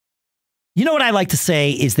You know what I like to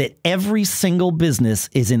say is that every single business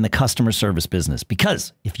is in the customer service business,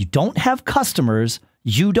 because if you don't have customers,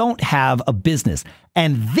 you don't have a business.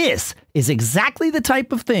 And this is exactly the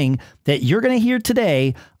type of thing that you're going to hear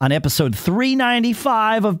today on episode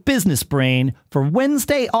 395 of Business Brain for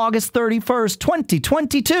Wednesday, August 31st,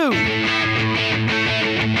 2022.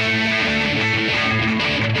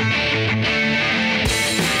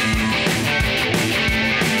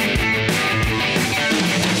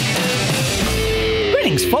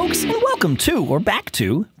 Greetings, folks, and welcome to, or back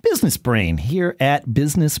to, Business Brain here at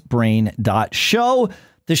businessbrain.show,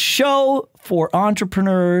 the show for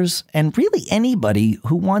entrepreneurs and really anybody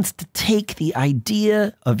who wants to take the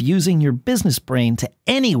idea of using your business brain to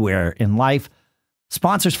anywhere in life.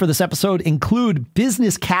 Sponsors for this episode include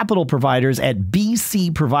business capital providers at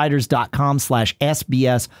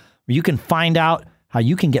bcproviders.com/SBS, where you can find out how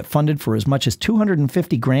you can get funded for as much as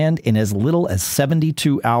 $250,000 in as little as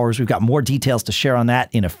 72 hours. We've got more details to share on that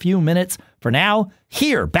in a few minutes. For now,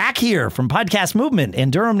 back here from Podcast Movement in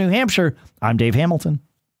Durham, New Hampshire, I'm Dave Hamilton.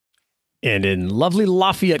 And in lovely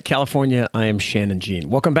Lafayette, California, I am Shannon Jean.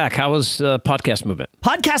 Welcome back. How was Podcast Movement?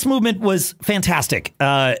 Podcast Movement was fantastic.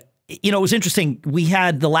 It was interesting. We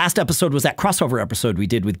had the last episode was that crossover episode we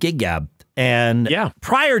did with GigGab. And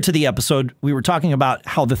prior to the episode, we were talking about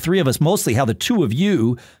how the three of us, mostly how the two of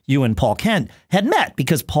you and Paul Kent, had met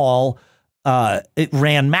because Paul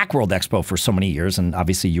ran Macworld Expo for so many years. And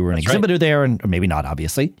obviously you were an exhibitor there, and or maybe not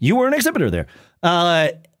obviously. You were an exhibitor there.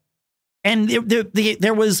 And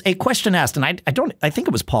there was a question asked, and I think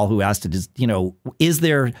it was Paul who asked it, is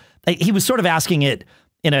there, he was sort of asking it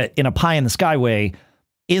in a pie in the sky way,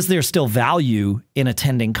 is there still value in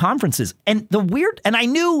attending conferences? And I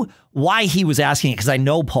knew why he was asking it because I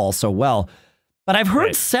know Paul so well, but I've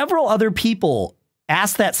heard several other people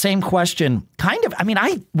ask that same question.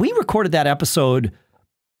 We recorded that episode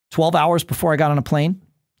 12 hours before I got on a plane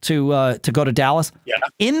to go to Dallas. Yeah.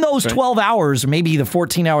 In those 12 hours, maybe the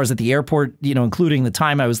 14 hours at the airport, including the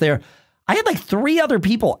time I was there, I had like 3 other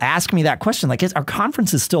people ask me that question. Like, is our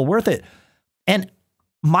conferences still worth it? And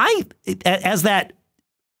as that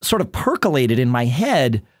sort of percolated in my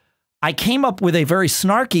head, I came up with a very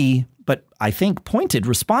snarky, but I think pointed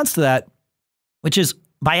response to that, which is,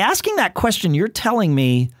 by asking that question, you're telling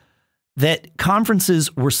me that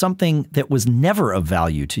conferences were something that was never of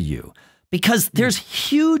value to you, because there's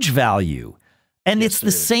huge value, and it's the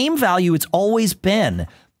same value it's always been.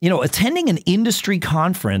 Attending an industry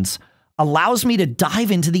conference allows me to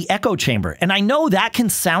dive into the echo chamber. And I know that can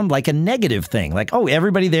sound like a negative thing. Like, oh,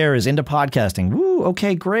 everybody there is into podcasting. Woo,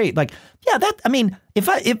 okay, great. Like, yeah,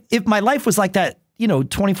 if my life was like that,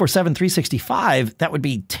 24/7, 365, that would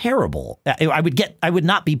be terrible. I would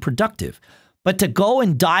not be productive. But to go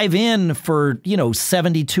and dive in for,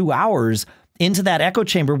 72 hours into that echo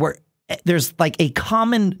chamber where there's like a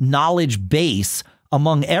common knowledge base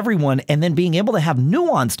among everyone, and then being able to have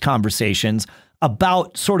nuanced conversations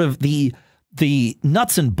about sort of the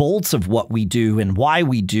nuts and bolts of what we do and why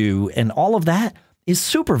we do, and all of that is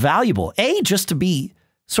super valuable. Just to be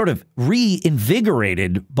sort of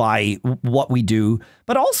reinvigorated by what we do,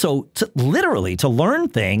 but also to literally to learn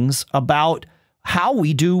things about how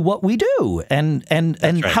we do what we do and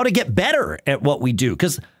how to get better at what we do.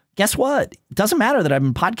 Because guess what? It doesn't matter that I've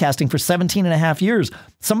been podcasting for 17 and a half years.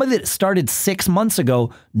 Somebody that started 6 months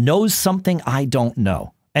ago knows something I don't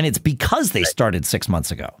know. And it's because they started 6 months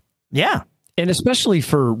ago. Yeah. And especially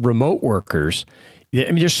for remote workers,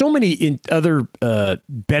 there's so many other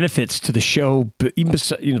benefits to the show, but even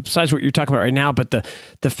besides what you're talking about right now, but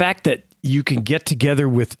the fact that you can get together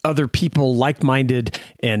with other people like-minded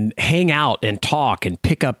and hang out and talk and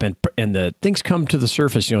pick up and the things come to the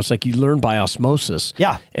surface. It's like you learn by osmosis.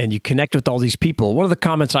 Yeah. And you connect with all these people. One of the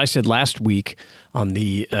comments I said last week on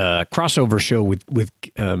the crossover show with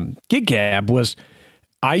GigGab was,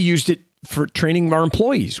 I used it for training our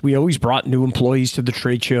employees. We always brought new employees to the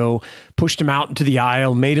trade show, pushed them out into the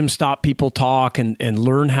aisle, made them stop people talk and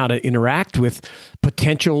learn how to interact with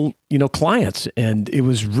potential, clients. And it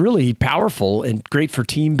was really powerful and great for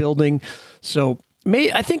team building. So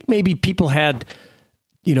I think maybe people had,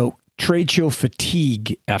 trade show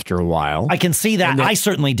fatigue after a while. I can see that. I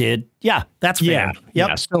certainly did. Yeah, that's fair.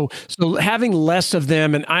 Yeah. So having less of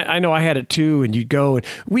them, and I know I had it too. And you'd go, and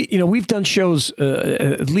we've done shows,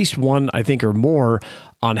 at least one, I think, or more,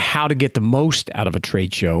 on how to get the most out of a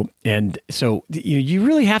trade show. And so you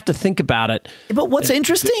really have to think about it. But what's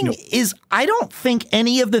interesting is I don't think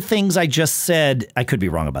any of the things I just said, I could be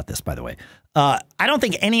wrong about this, by the way. I don't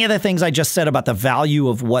think any of the things I just said about the value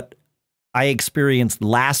of what I experienced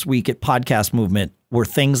last week at Podcast Movement were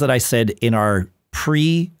things that I said in our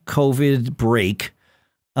pre-COVID break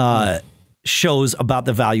shows about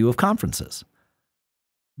the value of conferences.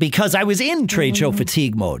 Because I was in trade show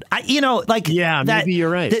fatigue mode. Maybe you're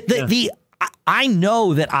right. I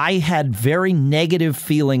know that I had very negative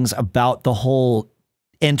feelings about the whole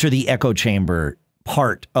enter the echo chamber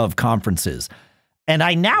part of conferences. And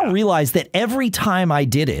I now realize that every time I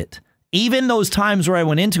did it, even those times where I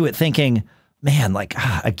went into it thinking, man,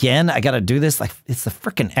 again, I got to do this. Like, it's the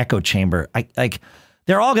freaking echo chamber.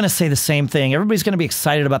 They're all going to say the same thing. Everybody's going to be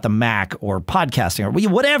excited about the Mac or podcasting or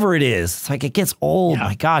whatever it is. It's like, it gets old.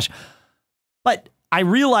 My gosh. But I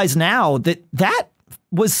realize now that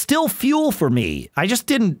was still fuel for me. I just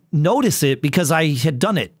didn't notice it because I had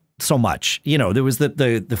done it so much. There was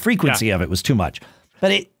the frequency of it was too much.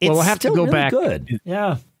 But we'll have to go back. Good.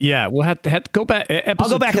 Yeah. We'll have to go back. I'll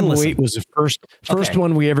go back and listen. Was the first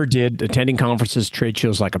one we ever did, attending conferences, trade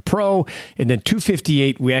shows like a pro. And then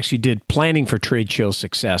 258, we actually did planning for trade show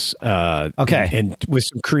success. And with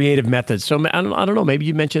some creative methods. So I don't know. Maybe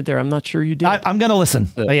you mentioned it there. I'm not sure you did. I'm going to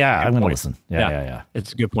listen. I'm going to listen. Yeah.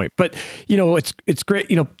 It's a good point. But it's great.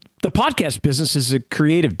 The podcast business is a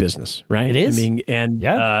creative business, right? It is.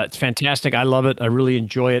 It's fantastic. I love it. I really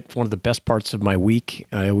enjoy it. It's one of the best parts of my week,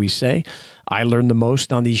 I always say. I learn the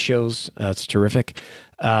most on these shows. It's terrific.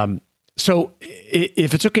 So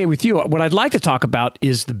if it's okay with you, what I'd like to talk about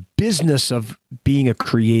is the business of being a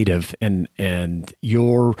creative and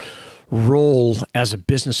your role as a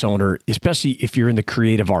business owner, especially if you're in the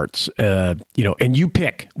creative arts, and you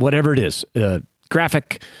pick whatever it is,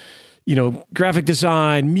 graphic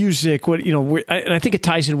design, music, and I think it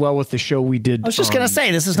ties in well with the show we did. I was just going to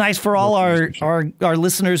say, this is nice for all our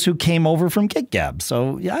listeners who came over from GigGab.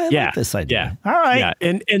 So I like this idea. Yeah. All right.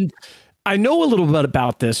 Yeah. And I know a little bit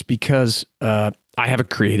about this because I have a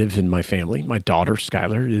creative in my family. My daughter,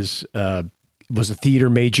 Skylar, was a theater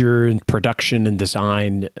major in production and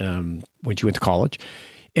design when she went to college.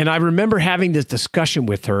 And I remember having this discussion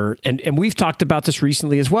with her, and we've talked about this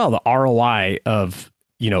recently as well, the ROI of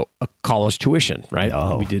a college tuition, right?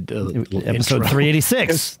 Oh, we did episode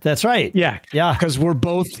 386. That's right. Yeah. Because we're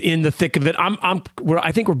both in the thick of it.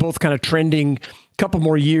 I think we're both kind of trending. A couple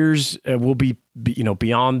more years, we'll be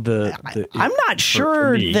beyond the. I'm not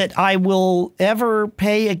sure that I will ever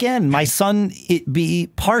pay again. My son,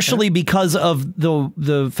 partially because of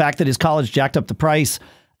the fact that his college jacked up the price,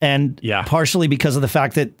 and partially because of the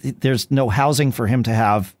fact that there's no housing for him to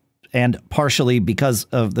have, and partially because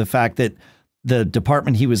of the fact that the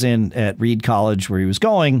department he was in at Reed College, where he was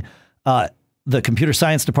going, the computer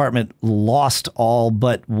science department lost all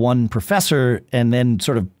but one professor and then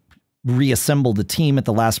sort of reassembled the team at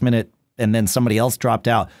the last minute, and then somebody else dropped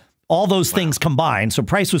out. All those things combined. So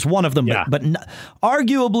price was one of them, but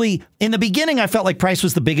arguably in the beginning, I felt like price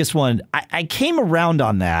was the biggest one. I came around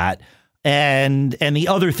on that, and the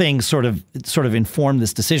other things sort of informed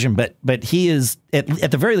this decision. But he is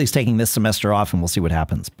at the very least taking this semester off, and we'll see what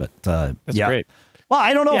happens. But that's great. Well,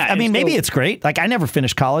 I don't know. I mean, maybe it's great. Like, I never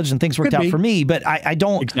finished college, and things worked out for me. But I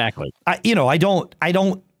don't exactly.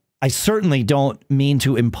 I certainly don't mean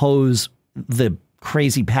to impose the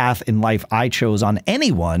crazy path in life I chose on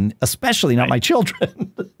anyone, especially not my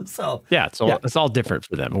children. So it's all different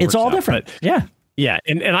for them. It's all different. But, yeah.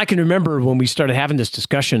 And I can remember when we started having this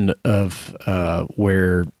discussion of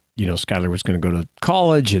where, Skylar was going to go to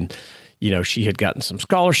college, and, she had gotten some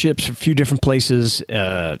scholarships from a few different places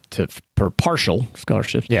for partial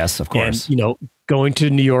scholarships. Yes, of course. And, going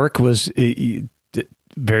to New York was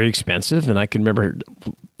very expensive. And I can remember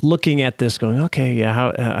looking at this going, okay,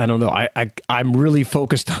 I don't know. I'm really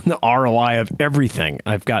focused on the ROI of everything.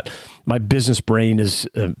 I've got, my business brain is,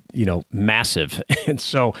 massive. And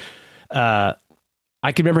so,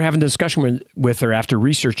 I can remember having a discussion with her after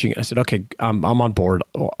researching. I said, okay, I'm on board.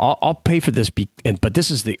 I'll pay for this. But this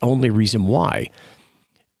is the only reason why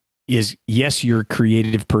is, yes, you're a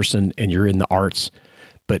creative person and you're in the arts,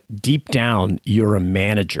 but deep down, you're a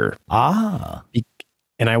manager.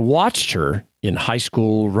 And I watched her in high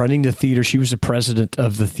school running the theater. She was the president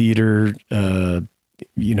of the theater, the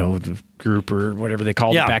group or whatever they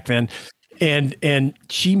called it back then. And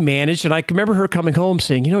she managed, and I can remember her coming home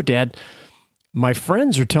saying, Dad, my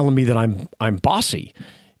friends are telling me that I'm bossy.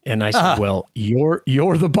 And I said, well, you're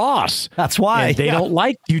the boss. That's why. And they don't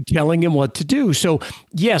like you telling them what to do. So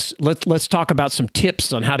yes, let's talk about some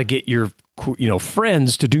tips on how to get your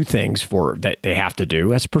friends to do things that they have to do.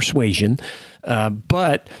 That's persuasion.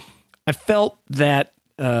 But I felt that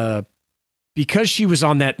because she was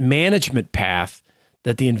on that management path,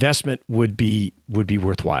 that the investment would be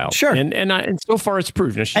worthwhile. Sure. And so far it's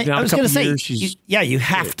proven. She's been out a couple of years. You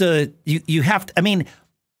have to. I mean,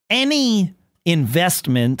 any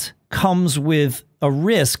investment comes with a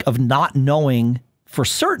risk of not knowing for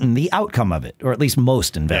certain the outcome of it, or at least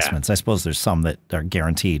most investments. I suppose there's some that are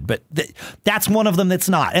guaranteed, but that's one of them that's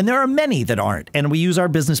not. And there are many that aren't. And we use our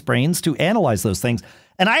business brains to analyze those things.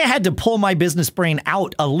 And I had to pull my business brain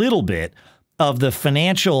out a little bit of the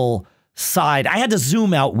financial side. I had to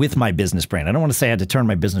zoom out with my business brain. I don't want to say I had to turn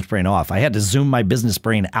my business brain off. I had to zoom my business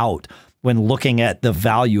brain out when looking at the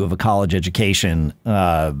value of a college education,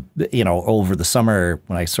 over the summer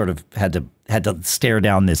when I sort of had to stare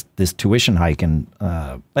down this tuition hike. And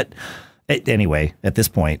anyway, at this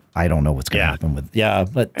point, I don't know what's going to happen with.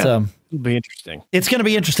 It'll be interesting. It's going to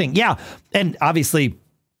be interesting. Yeah. And obviously,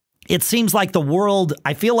 it seems like the world,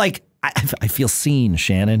 I feel like I feel seen,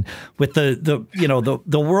 Shannon, with the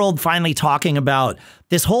world finally talking about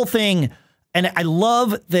this whole thing. And I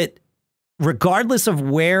love that regardless of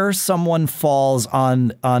where someone falls on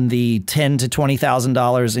the $10,000 to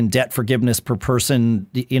 $20,000 in debt forgiveness per person,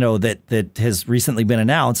 that has recently been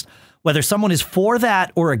announced, whether someone is for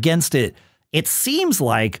that or against it, it seems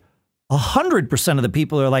like 100% of the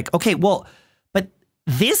people are like, okay, well, but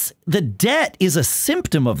the debt is a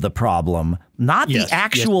symptom of the problem, not the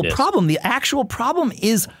actual problem. The actual problem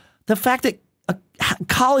is the fact that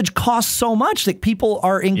college costs so much that people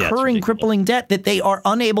are incurring crippling debt that they are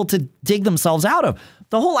unable to dig themselves out of.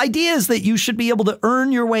 The whole idea is that you should be able to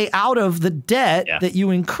earn your way out of the debt that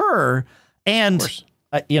you incur. And,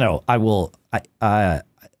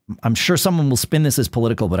 I'm sure someone will spin this as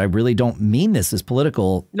political, but I really don't mean this as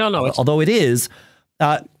political. No. Although it is.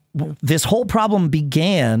 This whole problem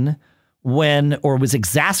began was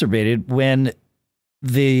exacerbated when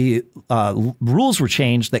the rules were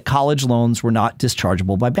changed that college loans were not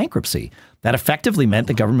dischargeable by bankruptcy. That effectively meant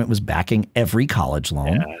the government was backing every college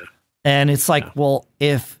loan. Yeah. And it's like, well,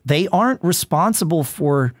 if they aren't responsible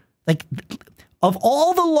for, like, of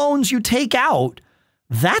all the loans you take out,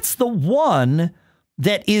 that's the one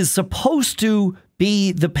that is supposed to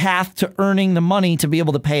be the path to earning the money to be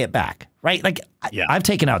able to pay it back, right? Like, I've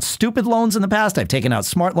taken out stupid loans in the past. I've taken out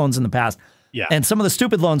smart loans in the past. Yeah. And some of the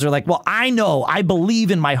stupid loans are like, well, I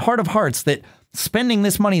believe in my heart of hearts that spending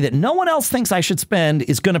this money that no one else thinks I should spend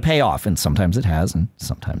is going to pay off. And sometimes it has, and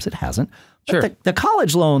sometimes it hasn't. Sure. But the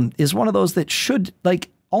college loan is one of those that should, like,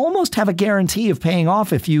 almost have a guarantee of paying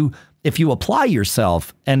off if you apply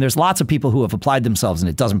yourself. And there's lots of people who have applied themselves and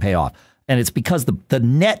it doesn't pay off. And it's because the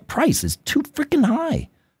net price is too freaking high.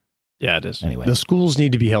 Yeah, it is. Anyway, the schools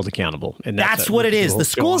need to be held accountable. And that's what it is. The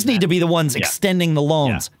schools need to be the ones extending the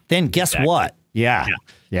loans. Yeah. Then guess what? Yeah.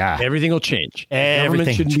 Everything will change.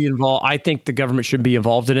 Government shouldn't be involved. I think the government should be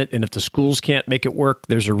involved in it. And if the schools can't make it work,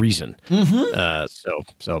 there's a reason.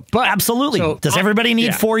 Mm-hmm. But absolutely. So, does everybody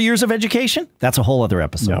need 4 years of education? That's a whole other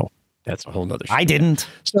episode. No, that's a whole other show. I didn't.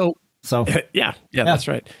 So that's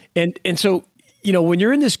right. And so, when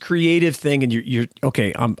you're in this creative thing and you're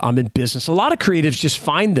okay, I'm in business. A lot of creatives just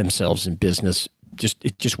find themselves in business.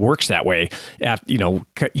 It just works that way. You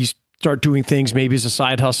start doing things maybe as a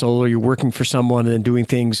side hustle, or you're working for someone and then doing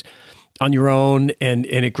things on your own, and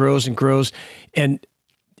it grows and grows. And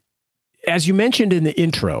as you mentioned in the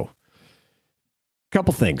intro, a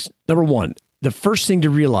couple things. Number one, the first thing to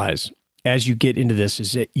realize as you get into this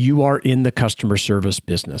is that you are in the customer service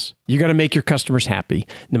business. You got to make your customers happy,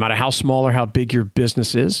 no matter how small or how big your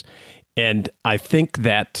business is. And I think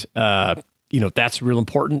that, that's real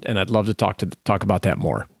important. And I'd love to talk about that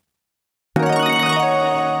more.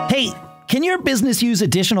 Hey, can your business use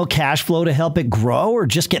additional cash flow to help it grow or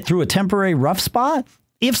just get through a temporary rough spot?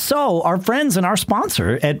 If so, our friends and our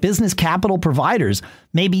sponsor at Business Capital Providers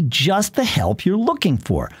may be just the help you're looking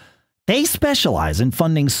for. They specialize in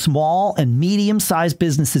funding small and medium-sized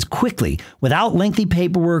businesses quickly without lengthy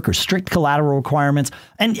paperwork or strict collateral requirements.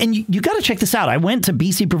 And you got to check this out. I went to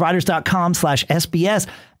bcproviders.com/SBS,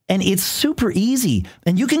 and it's super easy.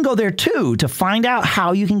 And you can go there, too, to find out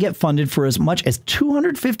how you can get funded for as much as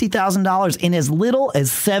 $250,000 in as little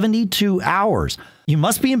as 72 hours. You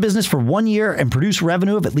must be in business for 1 year and produce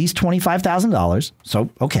revenue of at least $25,000. So,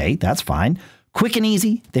 okay, that's fine. Quick and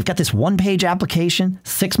easy. They've got this one-page application,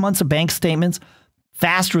 6 months of bank statements,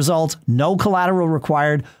 fast results, no collateral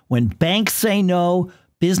required. When banks say no,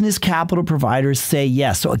 Business Capital Providers say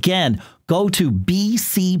yes. So again, go to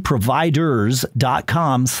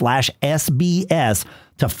bcproviders.com/SBS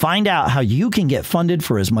to find out how you can get funded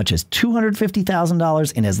for as much as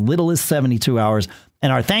 $250,000 in as little as 72 hours.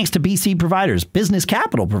 And our thanks to BC Providers, Business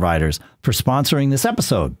Capital Providers, for sponsoring this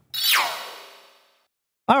episode.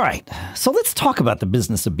 All right, so let's talk about the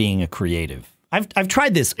business of being a creative. I've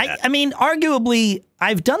tried this. Yeah. I mean, arguably,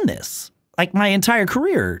 I've done this. Like, my entire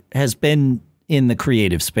career has been in the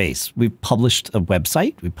creative space. We've published a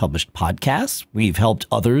website. We've published podcasts. We've helped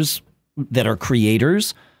others that are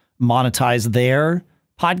creators monetize their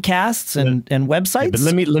podcasts and websites.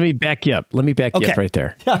 Yeah, but let me back you up. Let me back you up right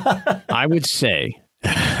there. I would say,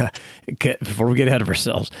 before we get ahead of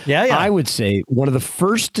ourselves, I would say one of the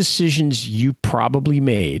first decisions you probably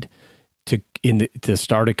made to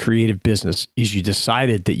start a creative business is you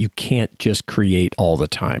decided that you can't just create all the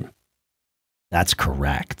time. That's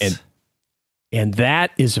correct. And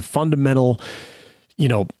that is a fundamental,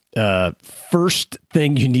 first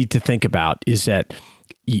thing you need to think about is that,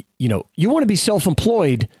 you want to be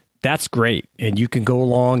self-employed. That's great. And you can go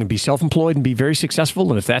along and be self-employed and be very successful.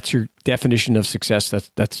 And if that's your definition of success,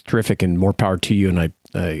 that's terrific and more power to you. And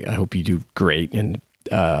I hope you do great. And,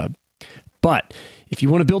 but if you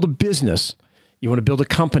want to build a business, you want to build a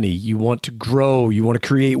company, you want to grow, you want to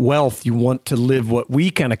create wealth, you want to live what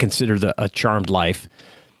we kind of consider a charmed life,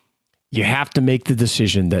 you have to make the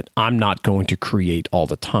decision that I'm not going to create all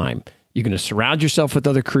the time. You're going to surround yourself with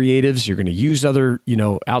other creatives. You're going to use other,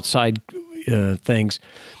 outside things.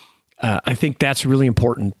 I think that's really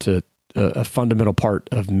important to a fundamental part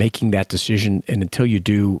of making that decision. And until you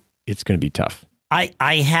do, it's going to be tough.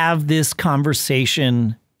 I have this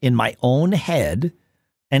conversation in my own head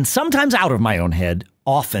and sometimes out of my own head,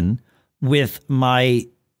 often with my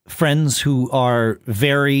friends who are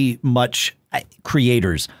very much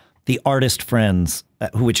creators, the artist friends,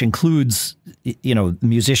 which includes,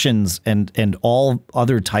 musicians and all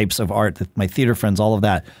other types of art, my theater friends, all of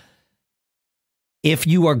that. If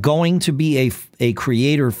you are going to be a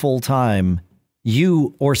creator full time,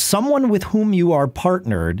 you or someone with whom you are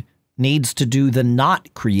partnered needs to do the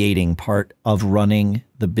not creating part of running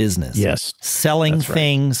the business. Yes. Selling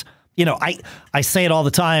things. Right. I say it all the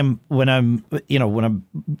time when I'm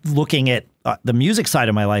looking at the music side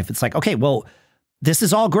of my life. It's like, okay, well, this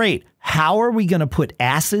is all great. How are we going to put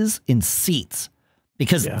asses in seats?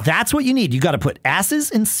 Because that's what you need. You got to put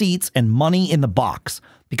asses in seats and money in the box.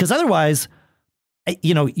 Because otherwise,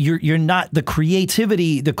 you're not, the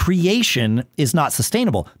creativity, the creation is not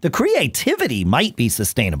sustainable. The creativity might be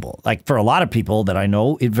sustainable. Like for a lot of people that I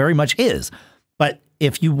know, it very much is. But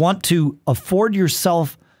if you want to afford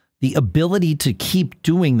yourself the ability to keep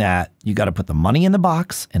doing that, you got to put the money in the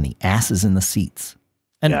box and the asses in the seats.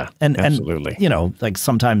 And, absolutely. And, like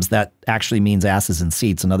sometimes that actually means asses in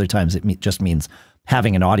seats and other times it just means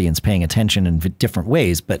having an audience paying attention in different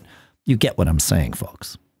ways. But you get what I'm saying,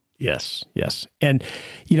 folks. Yes. Yes. And,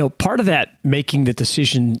 part of that making the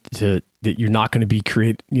decision that you're not going to be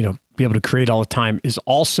able to create all the time is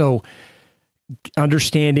also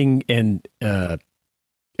understanding and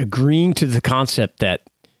agreeing to the concept that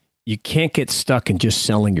you can't get stuck in just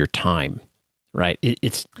selling your time. Right.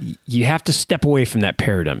 You have to step away from that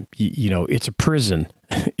paradigm. It's a prison.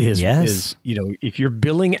 If you're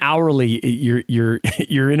billing hourly,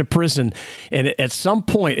 you're in a prison, and at some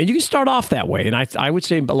point, and you can start off that way. And I would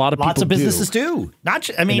say a lot of lots of businesses do.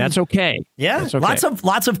 And that's okay. Yeah, that's okay.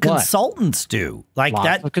 Lots of consultants do. Like lots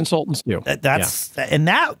that. Of consultants do. And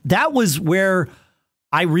that was where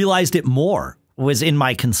I realized it more was in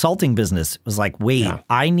my consulting business. It was like, wait,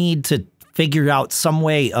 I need to figure out some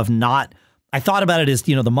way of not. I thought about it as,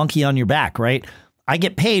 the monkey on your back, right? I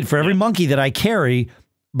get paid for every monkey that I carry,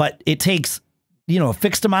 but it takes, a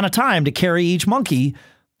fixed amount of time to carry each monkey.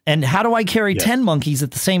 And how do I carry 10 monkeys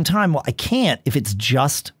at the same time? Well, I can't if it's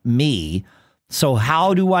just me. So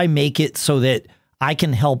how do I make it so that I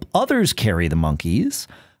can help others carry the monkeys?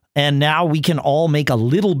 And now we can all make a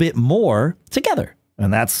little bit more together.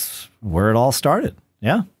 And that's where it all started.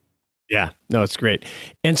 Yeah. Yeah. No, it's great.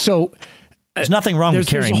 And so there's nothing wrong with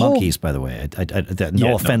carrying monkeys, by the way.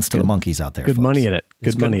 No offense to the monkeys out there. Good folks. Money in it.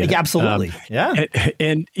 Good money in it. Absolutely.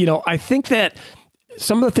 And I think that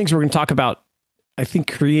some of the things we're going to talk about, I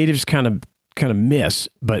think creatives kind of miss,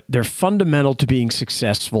 but they're fundamental to being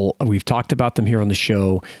successful. We've talked about them here on the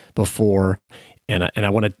show before, and I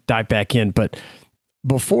want to dive back in. But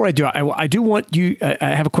before I do, I do want you.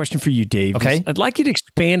 I have a question for you, Dave. Okay. I'd like you to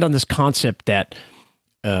expand on this concept that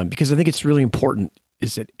because I think it's really important.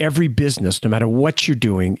 Is that every business, no matter what you're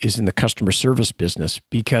doing, is in the customer service business,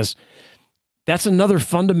 because that's another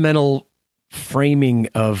fundamental framing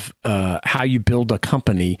of how you build a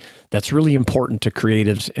company that's really important to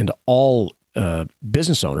creatives and all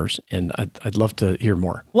business owners. And I'd love to hear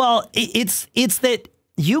more. Well, it's that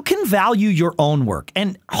you can value your own work,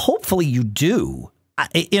 and hopefully you do.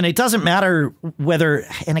 And it doesn't matter whether,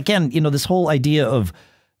 and again, this whole idea of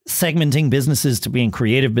segmenting businesses to being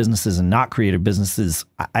creative businesses and not creative businesses,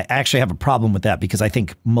 I actually have a problem with that because I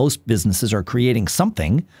think most businesses are creating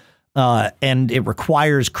something and it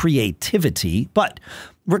requires creativity. But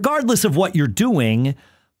regardless of what you're doing,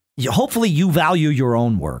 hopefully you value your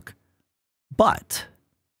own work. But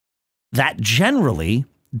that generally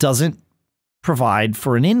doesn't provide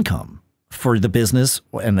for an income for the business,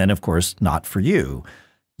 and then, of course, not for you.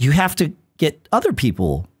 You have to get other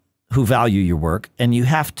people who value your work, and you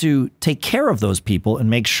have to take care of those people and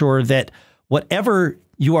make sure that whatever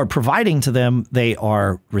you are providing to them, they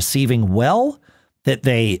are receiving well, that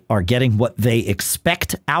they are getting what they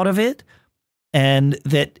expect out of it, and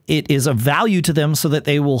that it is of value to them so that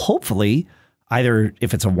they will hopefully, either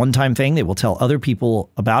if it's a one-time thing, they will tell other people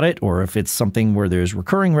about it, or if it's something where there's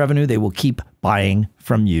recurring revenue, they will keep buying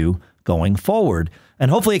from you going forward. And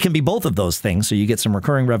hopefully it can be both of those things, so you get some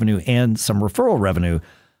recurring revenue and some referral revenue.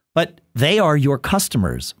 But they are your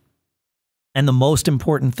customers. And the most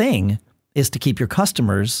important thing is to keep your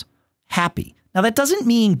customers happy. Now, that doesn't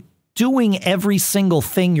mean doing every single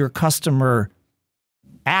thing your customer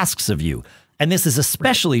asks of you. And this is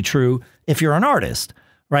especially true if you're an artist,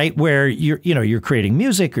 right? Where you're creating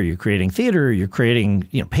music, or you're creating theater, or you're creating,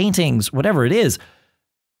 paintings, whatever it is.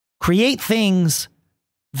 Create things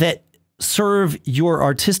that serve your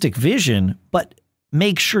artistic vision, but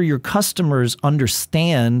make sure your customers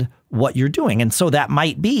understand what you're doing. And so that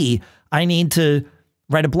might be, I need to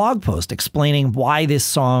write a blog post explaining why this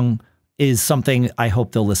song is something I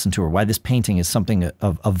hope they'll listen to, or why this painting is something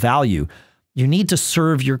of value. You need to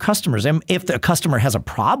serve your customers. And if the customer has a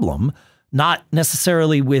problem, not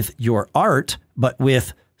necessarily with your art, but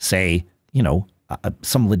with, say,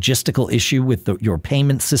 some logistical issue with your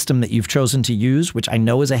payment system that you've chosen to use, which I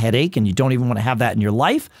know is a headache, and you don't even want to have that in your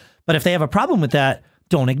life. But if they have a problem with that,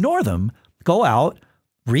 don't ignore them. Go out,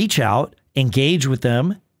 reach out, engage with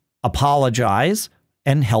them, apologize,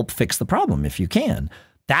 and help fix the problem if you can.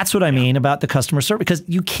 That's what I mean about the customer service, because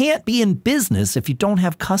you can't be in business if you don't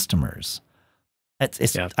have customers.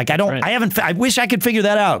 I wish I could figure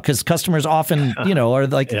that out, because customers often, are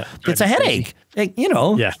like, it's a headache.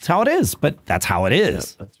 It's how it is, but that's how it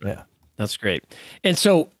is. Yeah, that's right. That's great. And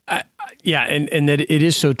so, and that it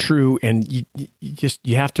is so true. And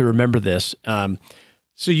you have to remember this.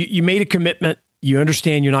 So you made a commitment. You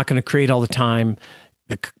understand you're not going to create all the time.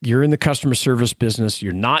 You're in the customer service business.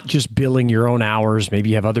 You're not just billing your own hours. Maybe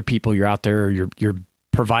you have other people you're out there. You're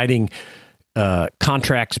providing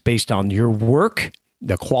contracts based on your work,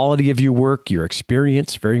 the quality of your work, your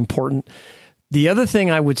experience, very important. The other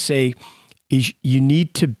thing I would say is you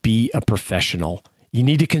need to be a professional. You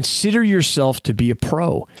need to consider yourself to be a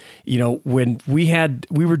pro. When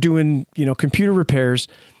we were doing, computer repairs,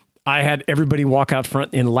 I had everybody walk out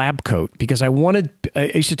front in lab coat, because I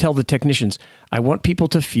used to tell the technicians, I want people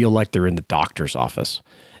to feel like they're in the doctor's office.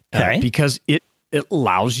 Okay. Because it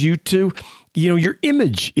allows you to, your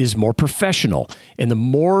image is more professional, and the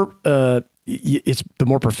more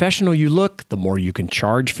professional you look, the more you can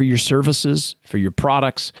charge for your services, for your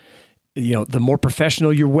products. The more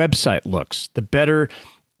professional your website looks, the better.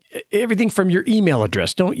 Everything from your email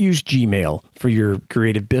address. Don't use Gmail for your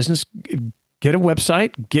creative business. Get a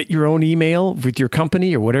website, get your own email with your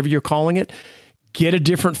company or whatever you're calling it. Get a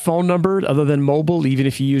different phone number other than mobile, even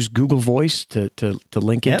if you use Google Voice to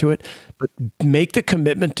link into it. But make the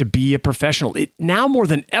commitment to be a professional. Now more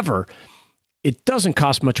than ever, it doesn't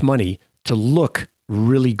cost much money to look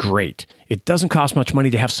really great. It doesn't cost much money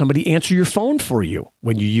to have somebody answer your phone for you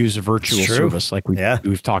when you use a virtual service like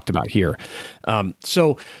we've talked about here.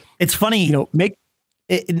 So it's funny,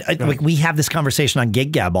 like we have this conversation on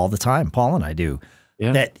Gig Gab all the time. Paul and I do.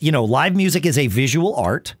 Yeah. That, live music is a visual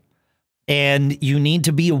art, and you need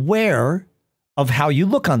to be aware of how you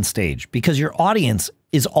look on stage, because your audience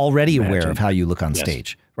is already aware of how you look on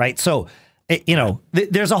stage, right? So,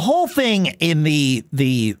 there's a whole thing in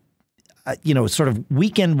the sort of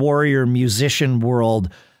weekend warrior musician world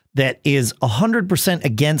that is 100%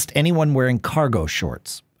 against anyone wearing cargo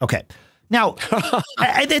shorts. Okay. Now,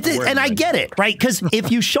 and I get it, right? Because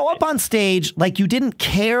if you show up on stage like you didn't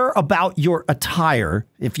care about your attire,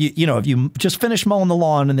 if you just finished mowing the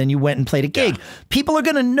lawn and then you went and played a gig, people are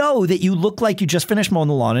going to know that you look like you just finished mowing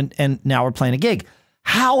the lawn and now we're playing a gig.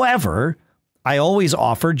 However, I always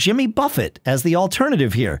offer Jimmy Buffett as the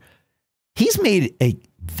alternative here. He's made a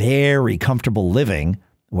very comfortable living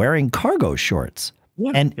wearing cargo shorts.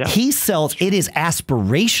 Yeah, and he sells, it is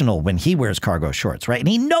aspirational when he wears cargo shorts, right? And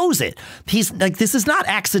he knows it. He's like, this is not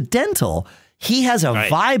accidental. He has a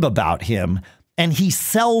vibe about him, and he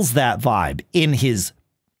sells that vibe in his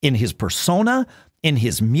persona, in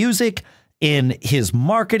his music, in his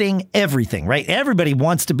marketing, everything, right? Everybody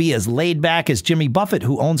wants to be as laid back as Jimmy Buffett,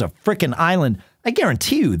 who owns a frickin' island. I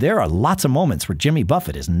guarantee you there are lots of moments where Jimmy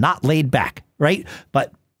Buffett is not laid back, right?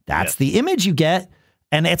 But that's the image you get.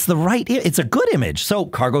 And it's it's a good image. So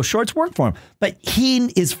cargo shorts work for him. But he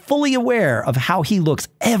is fully aware of how he looks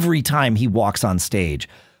every time he walks on stage.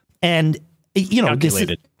 And You know,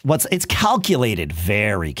 calculated. It's calculated,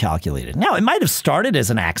 very calculated. Now, it might have started as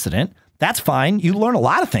an accident. That's fine. You learn a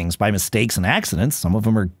lot of things by mistakes and accidents. Some of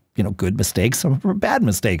them are, you know, good mistakes. Some of them are bad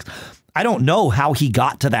mistakes. I don't know how he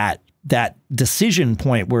got to that decision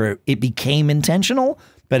point where it became intentional,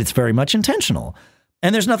 but it's very much intentional.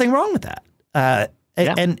 And there's nothing wrong with that.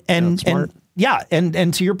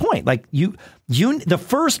 And to your point, like you, the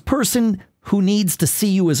first person who needs to see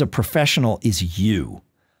you as a professional is you.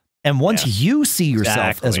 And once you see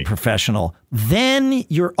yourself as a professional, then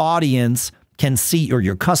your audience can see, or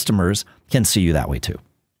your customers can see you that way too.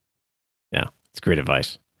 Yeah, it's great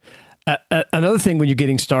advice. Another thing when you're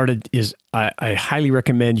getting started is I highly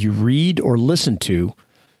recommend you read or listen to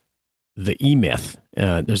the E-Myth.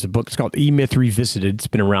 There's a book, it's called E-Myth Revisited. It's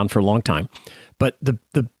been around for a long time. But the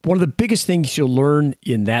one of the biggest things you'll learn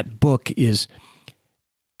in that book is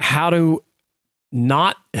how to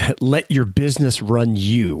not let your business run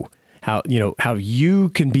you. How you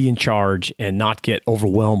can be in charge and not get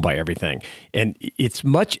overwhelmed by everything. And it's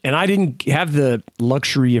much, and I didn't have the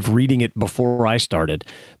luxury of reading it before I started,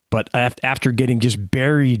 but after getting just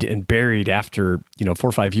buried after, 4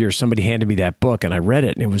 or 5 years, somebody handed me that book and I read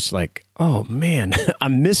it and it was like, oh man,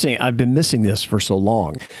 I've been missing this for so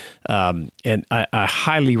long. And I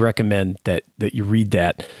highly recommend that you read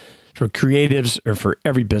that. For creatives or for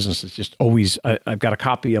every business, it's just always, I've got a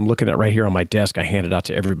copy I'm looking at right here on my desk. I hand it out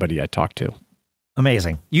to everybody I talk to.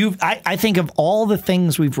 Amazing. I think of all the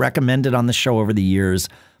things we've recommended on the show over the years,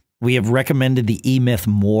 we have recommended the E-Myth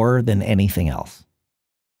more than anything else.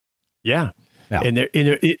 Yeah. And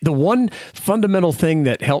the one fundamental thing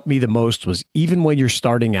that helped me the most was even when you're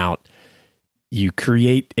starting out, you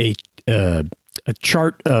create a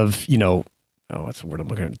chart of, what's the word I'm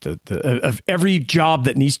looking at? Of every job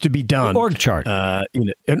that needs to be done. An org chart.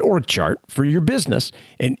 An org chart for your business.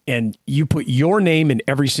 And you put your name in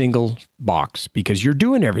every single box because you're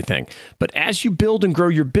doing everything. But as you build and grow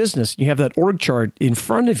your business, you have that org chart in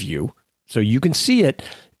front of you so you can see it.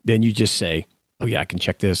 Then you just say, oh yeah, I can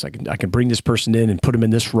check this. I can bring this person in and put them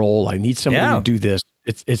in this role. I need somebody to do this.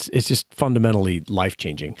 It's just fundamentally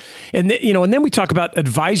life-changing. And then we talk about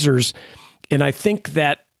advisors. And I think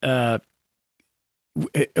that,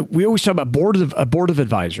 we always talk about a board of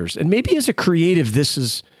advisors, and maybe as a creative, this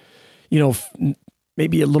is,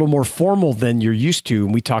 maybe a little more formal than you're used to.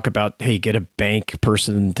 And we talk about, hey, get a bank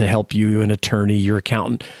person to help you, an attorney, your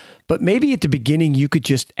accountant. But maybe at the beginning, you could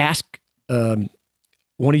just ask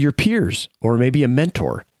one of your peers or maybe a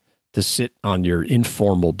mentor to sit on your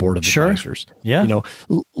informal board of advisors. Yeah.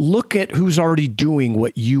 Look at who's already doing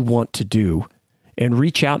what you want to do and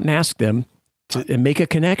reach out and ask them and make a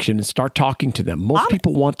connection and start talking to them. Most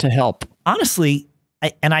people want to help. Honestly,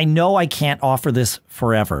 I know I can't offer this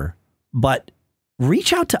forever, but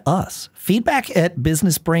reach out to us.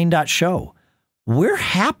 feedback@businessbrain.show. We're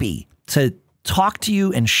happy to talk to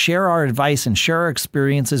you and share our advice and share our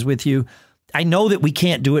experiences with you. I know that we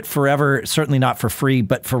can't do it forever, certainly not for free,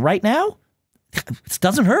 but for right now, it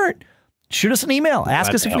doesn't hurt. Shoot us an email.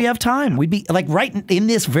 Ask us if we have time. We'd be like right in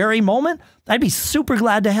this very moment. I'd be super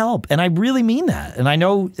glad to help. And I really mean that. And I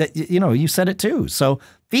know that, you said it too. So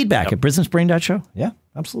feedback at businessbrain.show. Yeah,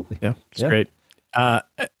 absolutely. Yeah, it's great. I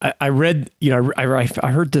read,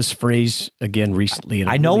 I heard this phrase again recently. And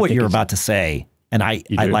I know what you're about to say. And I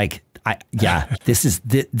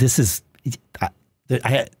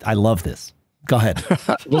love this. Go ahead.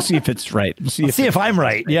 We'll see if it's right. We'll see if I'm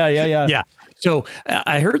right. Yeah. So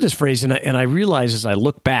I heard this phrase and I realized as I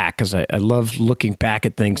look back, because I love looking back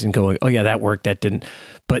at things and going, oh yeah, that worked, that didn't.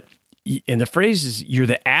 And the phrase is, you're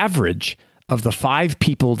the average of the 5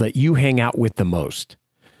 people that you hang out with the most.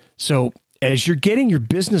 So as you're getting your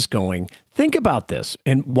business going, think about this.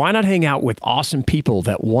 And why not hang out with awesome people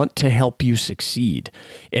that want to help you succeed?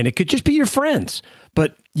 And it could just be your friends,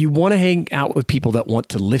 but you want to hang out with people that want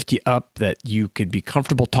to lift you up, that you could be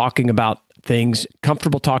comfortable talking about things,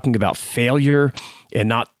 comfortable talking about failure and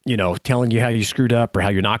not, telling you how you screwed up or how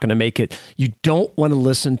you're not going to make it. You don't want to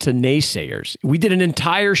listen to naysayers. We did an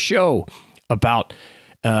entire show about,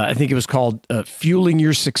 I think it was called Fueling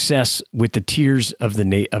Your Success with the Tears of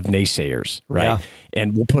Naysayers, right? Yeah.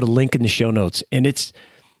 And we'll put a link in the show notes. And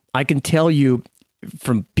I can tell you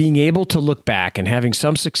from being able to look back and having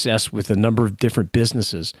some success with a number of different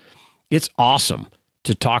businesses, it's awesome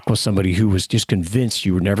to talk with somebody who was just convinced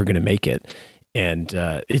you were never going to make it. And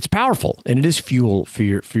it's powerful, and it is fuel for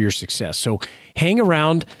your success. So hang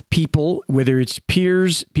around people, whether it's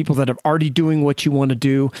peers, people that are already doing what you want to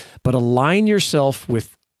do, but align yourself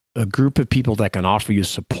with a group of people that can offer you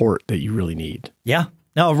support that you really need. Yeah.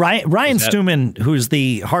 No, Ryan Stewman, who's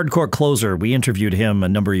the hardcore closer, we interviewed him a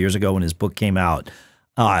number of years ago when his book came out.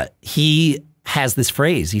 He has this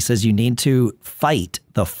phrase. He says, you need to fight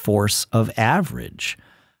the force of average.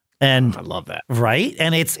 And I love that. Right.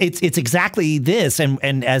 And it's exactly this.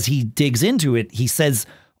 And as he digs into it, he says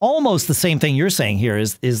almost the same thing you're saying here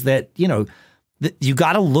is that, you know, you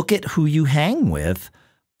got to look at who you hang with,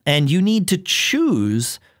 and you need to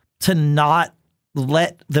choose to not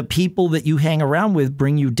let the people that you hang around with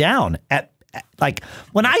bring you down. Like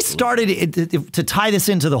when I started to tie this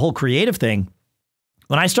into the whole creative thing,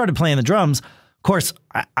 when I started playing the drums, of course,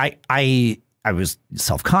 I was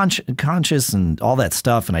self-conscious and all that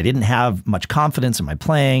stuff, and I didn't have much confidence in my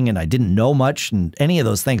playing, and I didn't know much and any of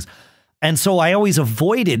those things. And so I always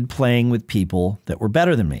avoided playing with people that were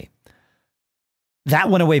better than me.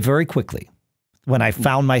 That went away very quickly when I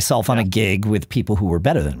found myself on a gig with people who were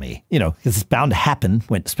better than me, you know, because it's bound to happen,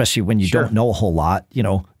 especially when you don't know a whole lot, you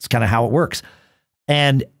know, it's kind of how it works.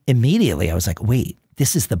 And immediately I was like, wait,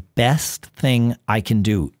 this is the best thing I can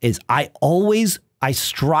do. I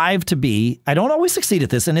strive to be, I don't always succeed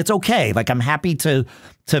at this, and it's okay. Like I'm happy to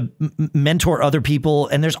mentor other people,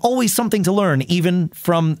 and there's always something to learn, even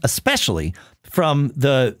especially from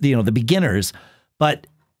the beginners. But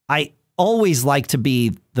I always like to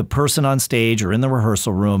be the person on stage or in the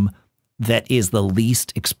rehearsal room that is the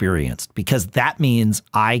least experienced, because that means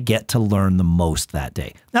I get to learn the most that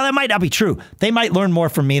day. Now, that might not be true. They might learn more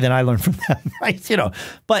from me than I learn from them, right? You know,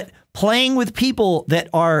 but playing with people that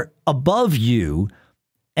are above you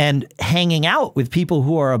and hanging out with people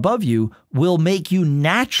who are above you will make you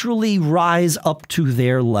naturally rise up to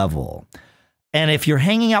their level. And if you're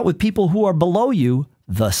hanging out with people who are below you,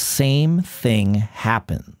 the same thing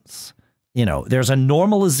happens. You know, there's a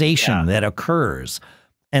normalization that occurs.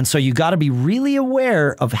 And so you got to be really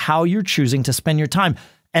aware of how you're choosing to spend your time.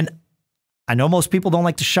 And I know most people don't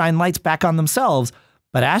like to shine lights back on themselves,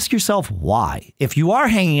 but ask yourself why. If you are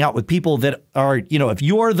hanging out with people that are, you know, if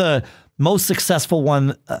you're the most successful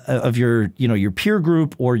one of your, you know, your peer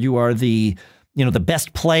group, or you are the, you know, the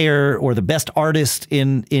best player or the best artist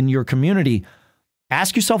in your community,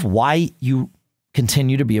 ask yourself why you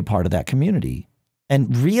continue to be a part of that community,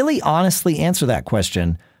 and really honestly answer that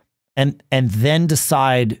question, and then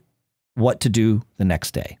decide what to do the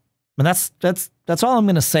next day. And that's all I'm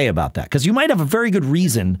going to say about that, because you might have a very good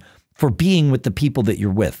reason for being with the people that you're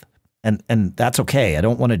with, and that's okay. I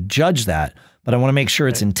don't want to judge that, but I want to make sure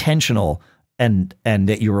it's intentional and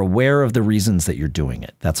that you're aware of the reasons that you're doing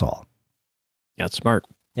it. That's all. Yeah, it's smart.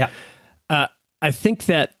 Yeah. I think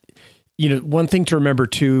that, you know, one thing to remember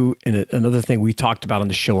too, and another thing we talked about on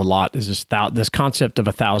the show a lot, is this concept of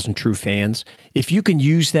 1,000 true fans. If you can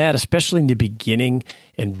use that, especially in the beginning,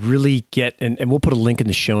 and really get, and we'll put a link in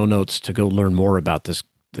the show notes to go learn more about this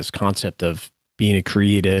concept of being a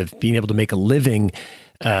creative, being able to make a living.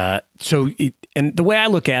 And the way I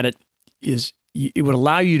look at it is, it would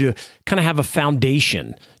allow you to kind of have a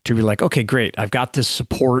foundation to be like, okay, great, I've got this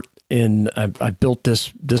support, and I built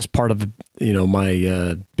this part of, you know,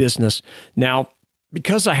 my business. Now,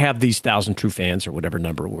 because I have these 1,000 true fans, or whatever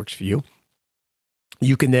number works for you,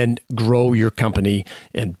 you can then grow your company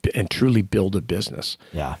and truly build a business.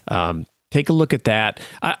 Yeah. Take a look at that.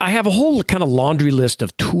 I have a whole kind of laundry list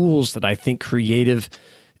of tools that I think creative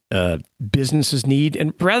businesses need,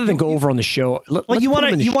 and rather than go over on the show, you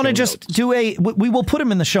want to just do we will put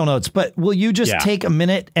them in the show notes, but will you just take a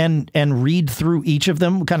minute and read through each of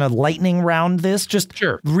them, kind of lightning round this? Just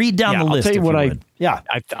read down the list. I'll tell you what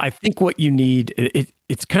I think what you need,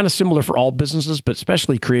 it's kind of similar for all businesses, but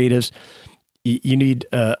especially creatives. You need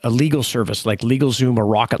a legal service like LegalZoom or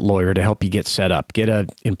Rocket Lawyer to help you get set up, get an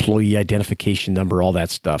employee identification number, all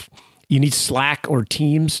that stuff. You need Slack or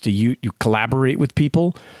Teams to you collaborate with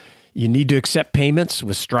people. You need to accept payments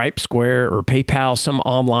with Stripe, Square, or PayPal, some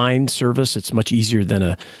online service. It's much easier than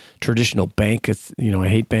a traditional bank. You know, I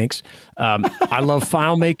hate banks. I love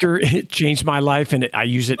FileMaker. It changed my life, and I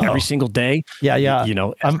use it every single day. Yeah. You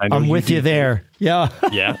know, I'm with you there. Yeah.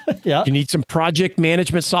 Yeah. You need some project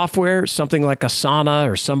management software, something like Asana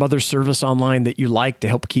or some other service online that you like to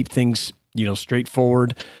help keep things, you know,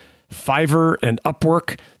 straightforward. Fiverr and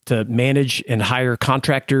Upwork to manage and hire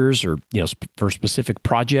contractors, or, you know, for specific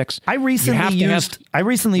projects. I recently used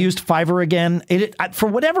Fiverr again. For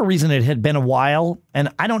whatever reason, it had been a while, and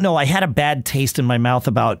I don't know. I had a bad taste in my mouth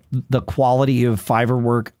about the quality of Fiverr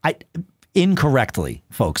work. Incorrectly,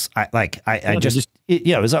 folks. I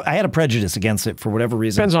had a prejudice against it for whatever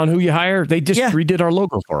reason. Depends on who you hire. They just redid our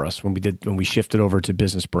logo for us when we shifted over to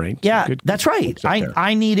Business Brain. Yeah, that's right.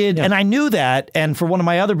 I needed, and I knew that. And for one of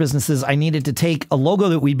my other businesses, I needed to take a logo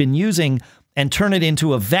that we'd been using and turn it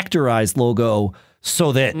into a vectorized logo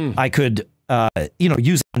so that I could,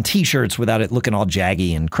 use it on T-shirts without it looking all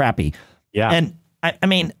jaggy and crappy. Yeah. And I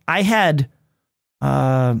mean, I had,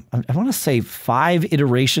 I want to say 5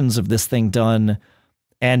 iterations of this thing done.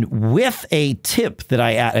 And with a tip that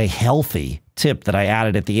a healthy tip that I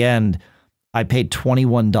added at the end, I paid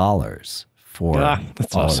 $21 for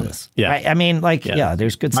that's all awesome. of this. Yeah. I mean, like,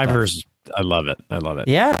 there's good stuff. I love it. I love it.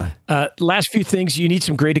 Yeah. Last few things. You need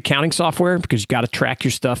some great accounting software because you got to track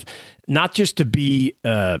your stuff, not just to be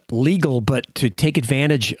legal, but to take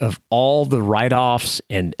advantage of all the write-offs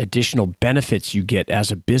and additional benefits you get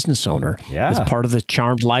as a business owner. Yeah. As part of the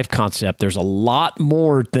Charmed Life concept, there's a lot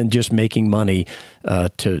more than just making money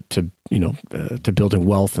to building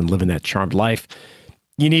wealth and living that charmed life.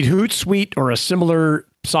 You need Hootsuite or a similar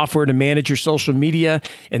software to manage your social media.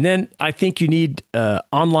 And then I think you need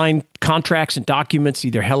online contracts and documents,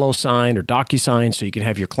 either HelloSign or DocuSign, so you can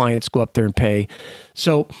have your clients go up there and pay.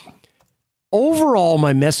 So overall,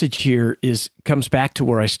 my message here comes back to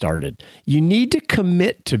where I started. You need to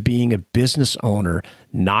commit to being a business owner,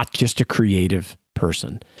 not just a creative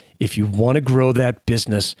person. If you want to grow that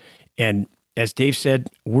business, and as Dave said,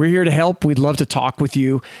 we're here to help. We'd love to talk with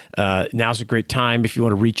you. Now's a great time if you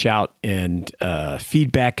want to reach out and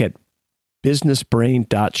feedback at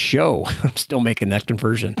businessbrain.show. I'm still making that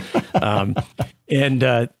conversion. And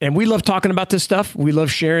we love talking about this stuff. We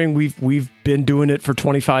love sharing. We've been doing it for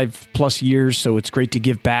 25 plus years, so it's great to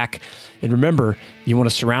give back. And remember, you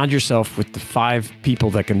want to surround yourself with the 5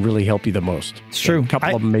 people that can really help you the most. It's true. A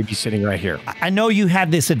couple of them may be sitting right here. I know you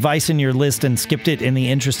had this advice in your list and skipped it in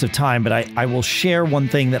the interest of time, but I will share one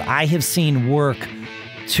thing that I have seen work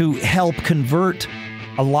to help convert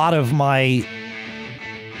a lot of my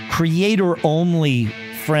creator-only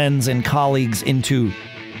friends and colleagues into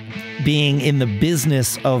being in the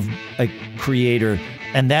business of a creator,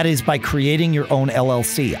 and that is by creating your own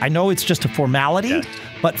LLC. I know it's just a formality, yes,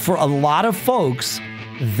 but for a lot of folks,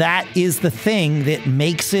 that is the thing that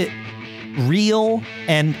makes it real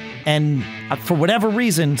and for whatever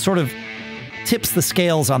reason sort of tips the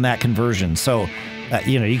scales on that conversion. So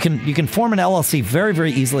you can form an LLC very,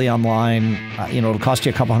 very easily online. It'll cost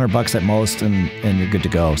you a couple $100 at most, and you're good to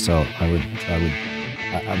go. So I would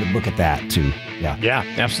look at that too. Yeah,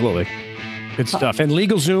 absolutely. Good stuff. And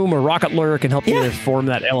LegalZoom or Rocket Lawyer can help you form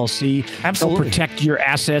that LLC. Absolutely. Help protect your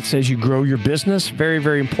assets as you grow your business. Very,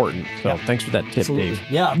 very important. So thanks for that tip, absolutely,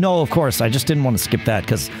 Dave. Yeah, no, of course. I just didn't want to skip that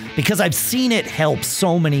because I've seen it help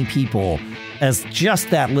so many people as just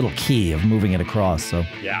that little key of moving it across. So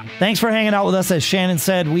thanks for hanging out with us. As Shannon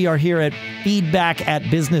said, we are here at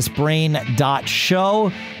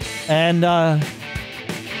feedback@businessbrain.show. And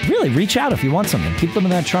really reach out if you want something. Keep living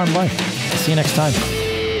that charmed life. See you next time.